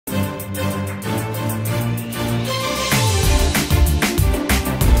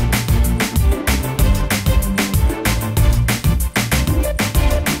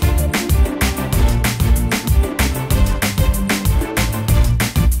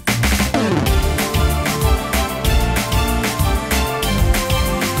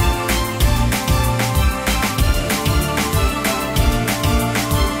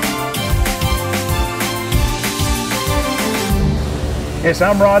Yes,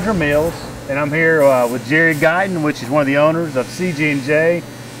 I'm Roger Mills, and I'm here with Jerry Guyton, which is one of the owners of CG&J,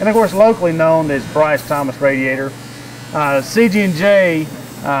 and of course locally known as Brice Thomas Radiator. CG&J,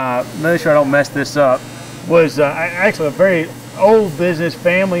 make sure I don't mess this up, was actually a very old business,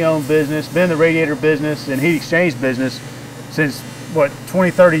 family-owned business, been in the radiator business and heat exchange business since, what, 20,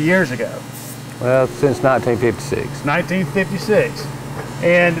 30 years ago? Well, since 1956. 1956.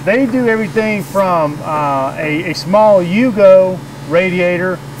 And they do everything from a small Yugo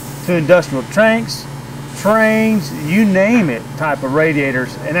radiator to industrial tanks, trains, you name it, type of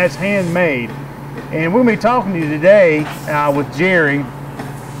radiators, and that's handmade. And we're going to be talking to you today with Jerry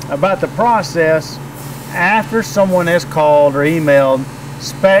about the process after someone has called or emailed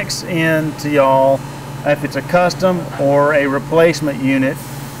specs in to y'all, if it's a custom or a replacement unit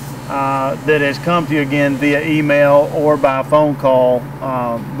that has come to you again via email or by phone call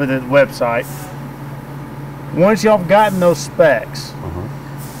with the website. Once y'all have gotten those specs,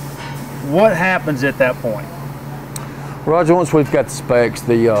 what happens at that point? Roger, once we've got the specs,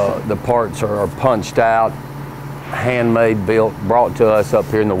 the parts are punched out, handmade, built, brought to us up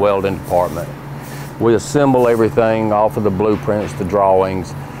here in the welding department. We assemble everything off of the blueprints, the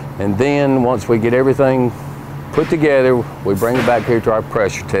drawings, and then once we get everything put together, we bring it back here to our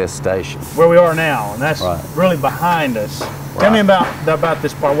pressure test station. Where we are now, and that's really behind us. Right. Tell me about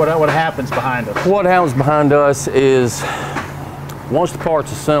this part, what happens behind us? What happens behind us is, once the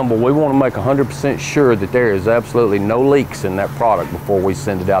part's assembled, we want to make 100% sure that there is absolutely no leaks in that product before we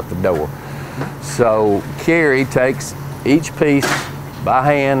send it out the door. So Carrie takes each piece by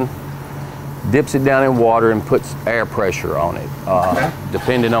hand, dips it down in water and puts air pressure on it.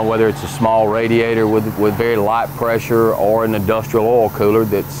 Depending on whether it's a small radiator with very light pressure or an industrial oil cooler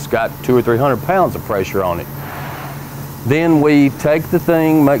that's got 200 or 300 pounds of pressure on it. Then we take the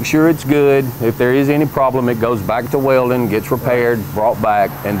thing, make sure it's good. If there is any problem, it goes back to welding, gets repaired, brought back,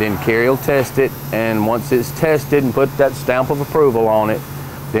 and then Carrie will test it. And once it's tested and put that stamp of approval on it,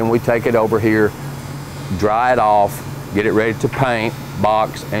 then we take it over here, dry it off, get it ready to paint,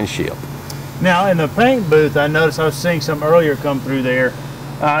 box, and ship. Now, in the paint booth, I noticed I was seeing some earlier come through there.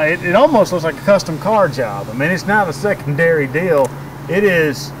 It almost looks like a custom car job. I mean, it's not a secondary deal. It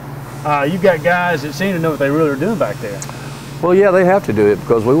is, you've got guys that seem to know what they really are doing back there. Well, yeah, they have to do it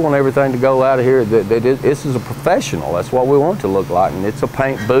because we want everything to go out of here. This is a professional. That's what we want it to look like. And it's a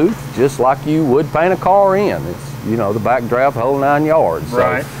paint booth, just like you would paint a car in. It's, you know, the backdraft, whole 9 yards.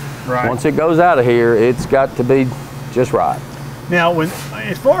 Right, so once it goes out of here, it's got to be just right. Now,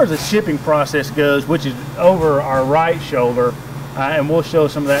 as far as the shipping process goes, which is over our right shoulder, and we'll show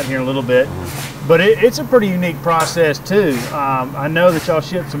some of that here in a little bit, but it's a pretty unique process too. I know that y'all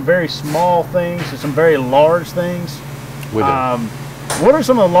ship some very small things and some very large things. We do. What are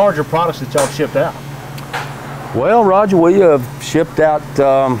some of the larger products that y'all shipped out? Well, Roger, we have shipped out,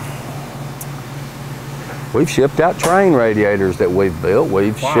 we've shipped out train radiators that we've built.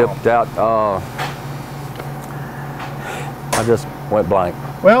 We've shipped out, I just went blank.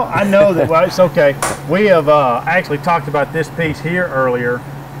 Well, I know that, well, it's okay. We have actually talked about this piece here earlier.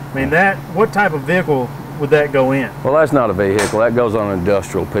 I mean, what type of vehicle would that go in? Well, that's not a vehicle. That goes on an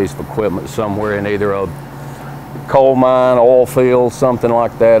industrial piece of equipment somewhere in either a coal mine, oil field, something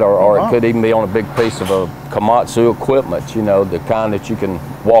like that, or it could even be on a big piece of a Komatsu equipment, you know, the kind that you can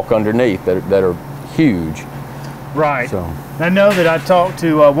walk underneath that are huge. Right. So I know that I talked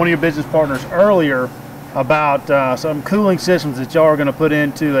to one of your business partners earlier about some cooling systems that y'all are going to put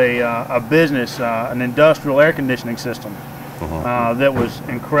into a business, an industrial air conditioning system that was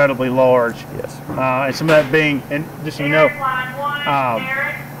incredibly large. Yes. And some of that being, and just so you know,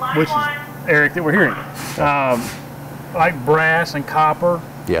 which is Eric that we're hearing, like brass and copper,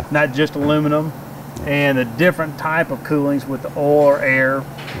 not just aluminum, and the different type of coolings with the oil or air,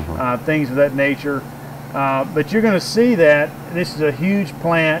 things of that nature. But you're going to see that this is a huge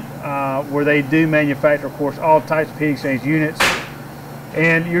plant where they do manufacture, of course, all types of heat exchange units,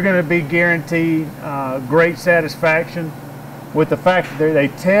 and you're going to be guaranteed great satisfaction with the fact that they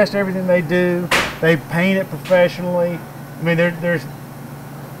test everything they do, they paint it professionally. I mean, there's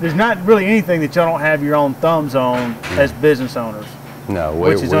not really anything that y'all don't have your own thumbs on as business owners. No,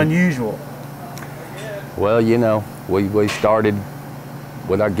 which is unusual. Well, you know, we started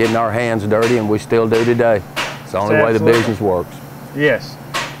without getting our hands dirty, and we still do today. It's the only way the business works. Yes.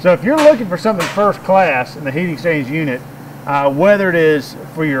 So if you're looking for something first class in the heat exchange unit, whether it is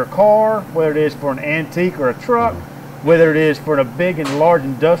for your car, whether it is for an antique or a truck, whether it is for a big and large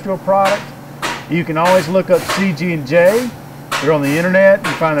industrial product, you can always look up CG&J. They're on the internet. You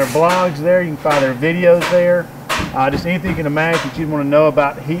can find their blogs there. You can find their videos there. Just anything you can imagine that you'd want to know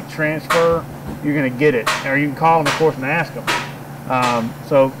about heat transfer, you're going to get it. Or you can call them, of course, and ask them.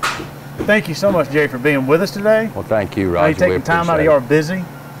 So thank you so much, Jerry, for being with us today. Well, thank you, Roger. You taking time out of your busy,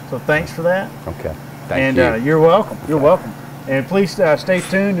 so thanks for that. Okay, thank you. And you're welcome. You're welcome. And please stay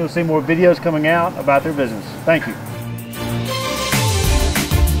tuned. You'll see more videos coming out about their business. Thank you.